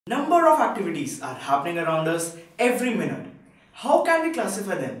Number of activities are happening around us every minute. How can we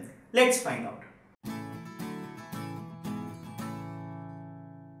classify them? Let's find out.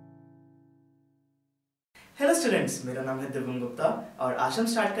 Hello students, मेरा नाम है दिव्यम गुप्ता और आज हम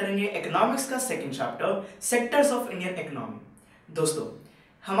start करेंगे इकोनॉमिक्स का second chapter sectors of Indian economy. दोस्तों,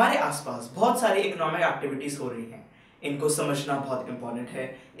 हमारे आसपास बहुत सारी इकोनॉमिक एक्टिविटीज हो रही हैं। इनको समझना बहुत इंपॉर्टेंट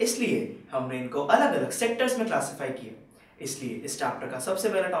है, इसलिए हमने इनको अलग अलग सेक्टर्स में क्लासिफाई किया। इसलिए इस चैप्टर का सबसे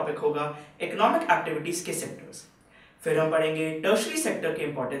पहला टॉपिक होगा इकोनॉमिक एक्टिविटीज के सेक्टर्स। फिर हम पढ़ेंगे टर्शरी सेक्टर के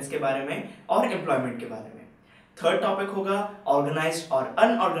इंपॉर्टेंस के बारे में और एम्प्लॉयमेंट के बारे में। थर्ड टॉपिक होगा ऑर्गेनाइज्ड और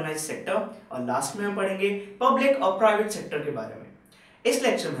अनऑर्गेनाइज्ड सेक्टर और लास्ट में हम पढ़ेंगे पब्लिक और प्राइवेट सेक्टर के बारे में। इस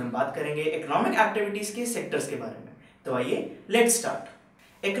लेक्चर में हम बात करेंगे इकोनॉमिक एक्टिविटीज के सेक्टर्स के बारे में। तो आइए लेट्स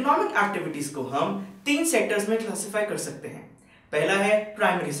स्टार्ट। इकोनॉमिक एक्टिविटीज को हम 3 सेक्टर्स में क्लासिफाई कर सकते हैं। पहला है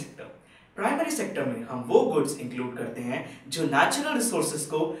प्राइमरी सेक्टर। प्राइमरी सेक्टर में हम वो गुड्स इंक्लूड करते हैं जो नेचुरल रिसोर्सेज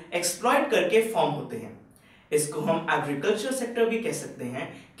को एक्सप्लॉइट करके फॉर्म होते हैं। इसको हम एग्रीकल्चर सेक्टर भी कह सकते हैं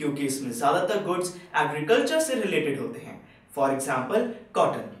क्योंकि इसमें ज्यादातर गुड्स एग्रीकल्चर से रिलेटेड होते हैं। For example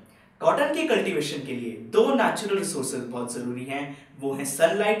cotton. कॉटन की कल्टीवेशन के लिए 2 नेचुरल रिसोर्सेज बहुत जरूरी हैं, वो है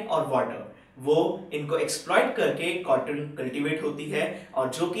सनलाइट और वाटर। वो इनको एक्सप्लॉइट करके कॉटन कल्टीवेट होती है और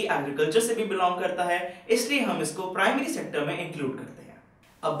जो कि एग्रीकल्चर से भी बिलोंग करता है, इसलिए हम इसको प्राइमरी सेक्टर में इंक्लूड करते हैं।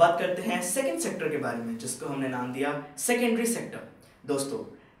 अब बात करते हैं सेकेंड सेक्टर के बारे में, जिसको हमने नाम दिया सेकेंडरी सेक्टर। दोस्तों,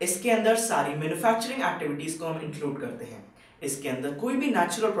 इसके अंदर सारी मैन्युफैक्चरिंग एक्टिविटीज को हम इंक्लूड करते हैं। इसके अंदर कोई भी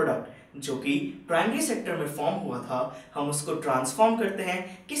नेचुरल प्रोडक्ट जो कि प्राइमरी सेक्टर में फॉर्म हुआ था, हम उसको ट्रांसफॉर्म करते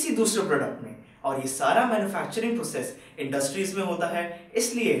हैं किसी दूसरे प्रोडक्ट में, और ये सारा मैन्युफैक्चरिंग प्रोसेस इंडस्ट्रीज में होता है।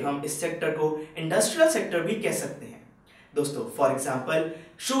 इसलिए हम इस सेक्टर को इंडस्ट्रियल सेक्टर भी कह सकते हैं। दोस्तों, फॉर एग्जाम्पल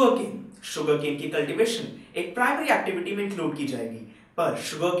शुगर केन की कल्टिवेशन एक प्राइमरी एक्टिविटी में इंक्लूड की जाएगी, पर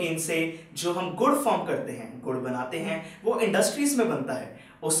शुगर केन से जो हम गुड़ फॉर्म करते हैं, गुड़ बनाते हैं, वो इंडस्ट्रीज में बनता है,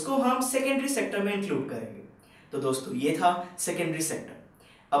 उसको हम सेकेंडरी सेक्टर में इंक्लूड करेंगे। तो दोस्तों, ये था सेकेंडरी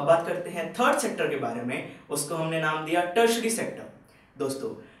सेक्टर। अब बात करते हैं थर्ड सेक्टर के बारे में, उसको हमने नाम दिया टर्शरी सेक्टर। दोस्तों,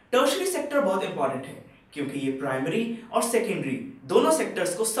 टर्शरी सेक्टर बहुत इंपॉर्टेंट है क्योंकि ये प्राइमरी और सेकेंडरी दोनों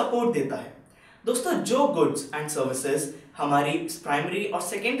सेक्टर्स को सपोर्ट देता है। दोस्तों, जो गुड्स एंड सर्विसेज हमारी प्राइमरी और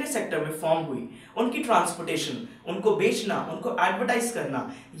सेकेंडरी सेक्टर में फॉर्म हुई, उनकी ट्रांसपोर्टेशन, उनको बेचना, उनको एडवर्टाइज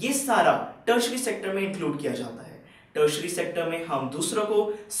करना, ये सारा टर्शरी सेक्टर में इंक्लूड किया जाता है। टर्शरी सेक्टर में हम दूसरों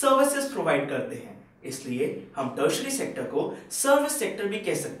को सर्विसेज प्रोवाइड करते हैं, इसलिए हम टर्शरी सेक्टर को सर्विस सेक्टर भी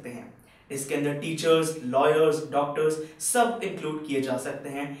कह सकते हैं। इसके अंदर टीचर्स, लॉयर्स, डॉक्टर्स सब इंक्लूड किए जा सकते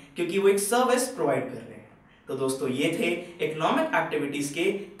हैं क्योंकि वो एक सर्विस प्रोवाइड कर रहे हैं। तो दोस्तों, ये थे इकोनॉमिक एक्टिविटीज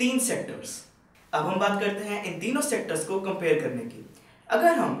के 3 सेक्टर्स। अब हम बात करते हैं इन तीनों सेक्टर्स को कंपेयर करने की।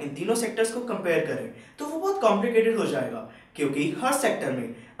 अगर हम इन तीनों सेक्टर्स को कंपेयर करें तो वो बहुत कॉम्प्लिकेटेड हो जाएगा क्योंकि हर सेक्टर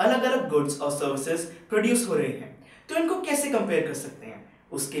में अलग अलग गुड्स और सर्विसेज प्रोड्यूस हो रहे हैं। तो इनको कैसे कंपेयर कर सकते हैं?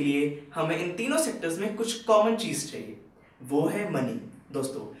 उसके लिए हमें इन तीनों सेक्टर्स में कुछ कॉमन चीज चाहिए, वो है मनी।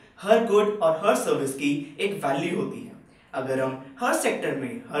 दोस्तों, हर गुड और हर सर्विस की एक वैल्यू होती है। अगर हम हर सेक्टर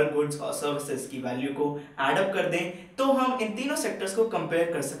में हर गुड्स और सर्विसेज की वैल्यू को एड अप कर दें तो हम इन तीनों सेक्टर्स को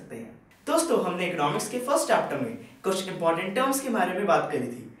कंपेयर कर सकते हैं। दोस्तों, हमने इकोनॉमिक्स के फर्स्ट चैप्टर में कुछ इंपॉर्टेंट टर्म्स के बारे में बात करी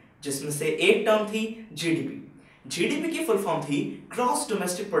थी, जिसमें से एक टर्म थी जीडीपी। जीडीपी की फुल फॉर्म थी gross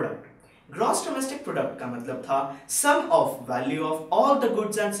domestic product. Gross domestic product का मतलब था सम of value of all the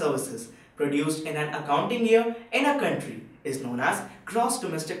goods and services produced in an accounting year in a country is known as gross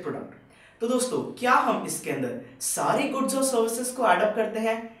domestic product. तो दोस्तों, क्या हम इसके अंदर सारी गुड्स और सर्विसेज को एड अप करते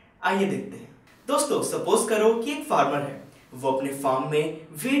हैं? आइए देखते हैं। दोस्तों, सपोज करो कि एक फार्मर है, वो अपने फार्म में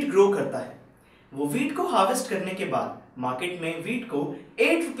वीट ग्रो करता है। वो वीट को हार्वेस्ट करने के बाद मार्केट में वीट को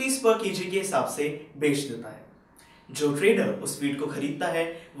 8 रुपीज पर केजी के हिसाब से बेच देता है। जो ट्रेडर उस वीट को खरीदता है,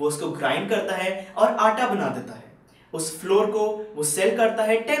 वो उसको ग्राइंड करता है और आटा बना देता है। उस फ्लोर को वो सेल करता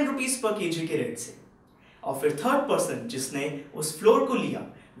है 10 रुपीज पर केजी के रेट से। और फिर थर्ड पर्सन जिसने उस फ्लोर को लिया,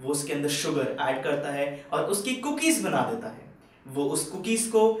 वो उसके अंदर शुगर ऐड करता है और उसकी कुकीज बना देता है। वो उस कुकीज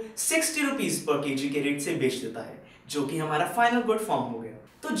को 60 रुपीज पर केजी के रेट से बेच देता है, जो कि हमारा फाइनल गुड फॉर्म हो गया।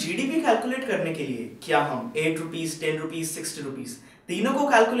 तो जीडीपी कैलकुलेट करने के लिए क्या हम 8 रुपीज, 10 रुपीज, 60 रुपीज तीनों को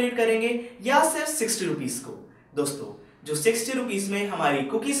कैलकुलेट करेंगे या सिर्फ 60 रुपीज को? दोस्तों, जो 60 रुपीज में हमारी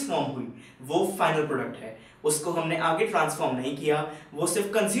कुकीज फॉर्म हुई, वो फाइनल प्रोडक्ट है, उसको हमने आगे ट्रांसफॉर्म नहीं किया, वो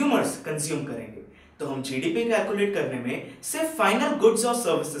सिर्फ कंज्यूमर्स कंज्यूम करेंगे। तो हम जीडीपी कैलकुलेट करने में सिर्फ फाइनल गुड्स और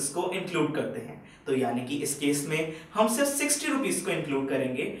सर्विसेज को इंक्लूड करते हैं। तो यानी कि इस केस में हम सिर्फ 60 रुपीज को इंक्लूड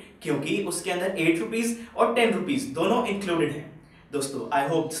करेंगे क्योंकि उसके अंदर 8 रुपीज और 10 रुपीज दोनों इंक्लूडेड हैं। दोस्तों, I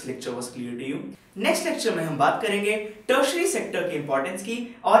hope this lecture was clear to you. Next lecture में हम बात करेंगे टर्शरी सेक्टर की इंपॉर्टेंस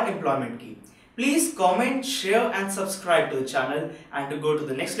की और एम्प्लॉयमेंट की। Please comment, share and subscribe to the channel, and to go to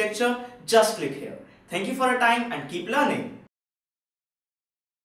the next lecture, just click here. Thank you for your time and keep learning.